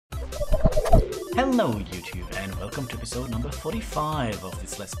Hello YouTube and welcome to episode number 45 of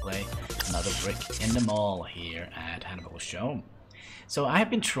this Let's Play Another Brick in the Mall here at Hanniballshow. So I have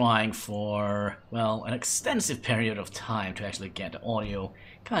been trying for, well, an extensive period of time to actually get the audio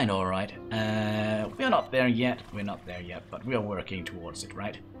kinda alright. We're not there yet, but we are working towards it,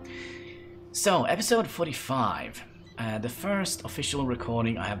 right? So, episode 45. The first official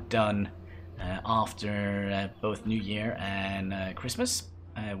recording I have done after both New Year and Christmas.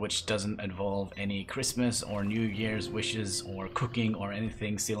 Which doesn't involve any Christmas or New Year's wishes or cooking or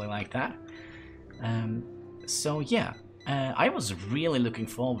anything silly like that. So yeah, I was really looking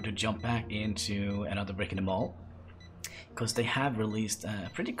forward to jump back into Another Brick in the Mall, because they have released a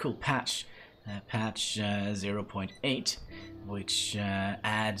pretty cool patch, patch 0.8, which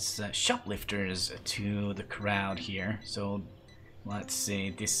adds shoplifters to the crowd here. So let's say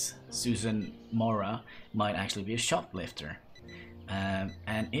this Susan Mora might actually be a shoplifter.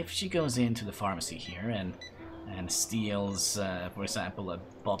 And if she goes into the pharmacy here and steals, for example, a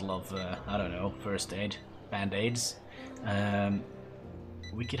bottle of, I don't know, first aid, band-aids,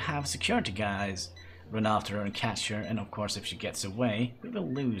 we could have security guys run after her and catch her, and of course if she gets away, we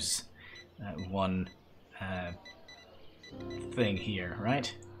will lose one thing here,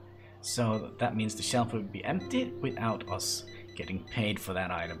 right? So that means the shelf will be empty without us getting paid for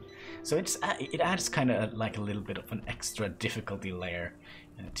that item. So it adds kind of like a little bit of an extra difficulty layer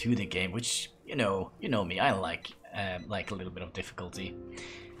to the game, which you know me, I like a little bit of difficulty.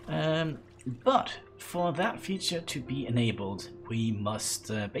 But for that feature to be enabled, we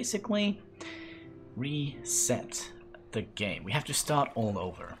must basically reset the game. We have to start all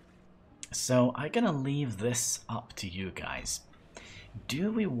over. So I'm gonna leave this up to you guys.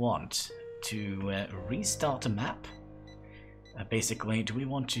 Do we want to restart the map? Basically, do we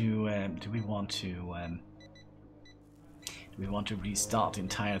want to restart the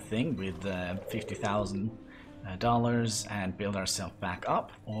entire thing with $50,000 and build ourselves back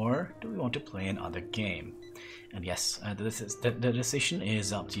up, or do we want to play another game? And yes, the decision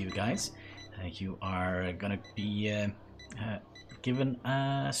is up to you guys. You are gonna be given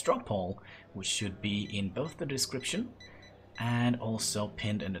a straw poll, which should be in both the description and also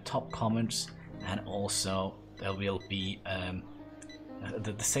pinned in the top comments, and also there will be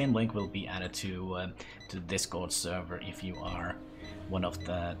the same link will be added to the Discord server. If you are one of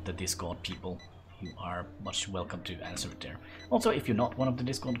the Discord people, you are much welcome to answer it there. Also, if you're not one of the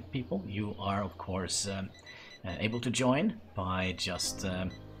Discord people, you are of course able to join by just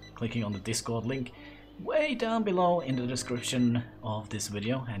clicking on the Discord link way down below in the description of this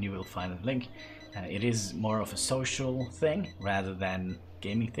video, and you will find the link. It is more of a social thing rather than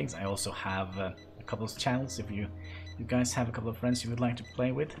gaming things. I also have a couple of channels. If you guys have a couple of friends you would like to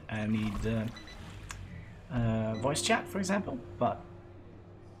play with and need voice chat, for example, but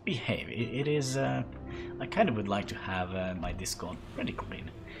behave. It is I kind of would like to have my Discord pretty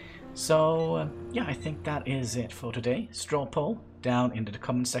clean. So yeah, I think that is it for today. Straw poll down into the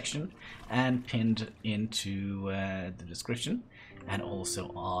comment section and pinned into the description, and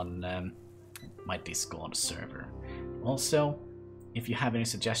also on my Discord server. Also, if you have any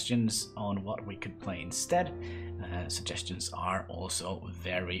suggestions on what we could play instead, suggestions are also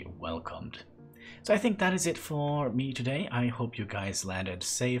very welcomed. So I think that is it for me today. I hope you guys landed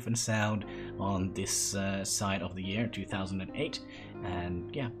safe and sound on this side of the year 2008.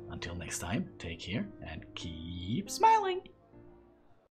 And yeah, until next time, take care and keep smiling!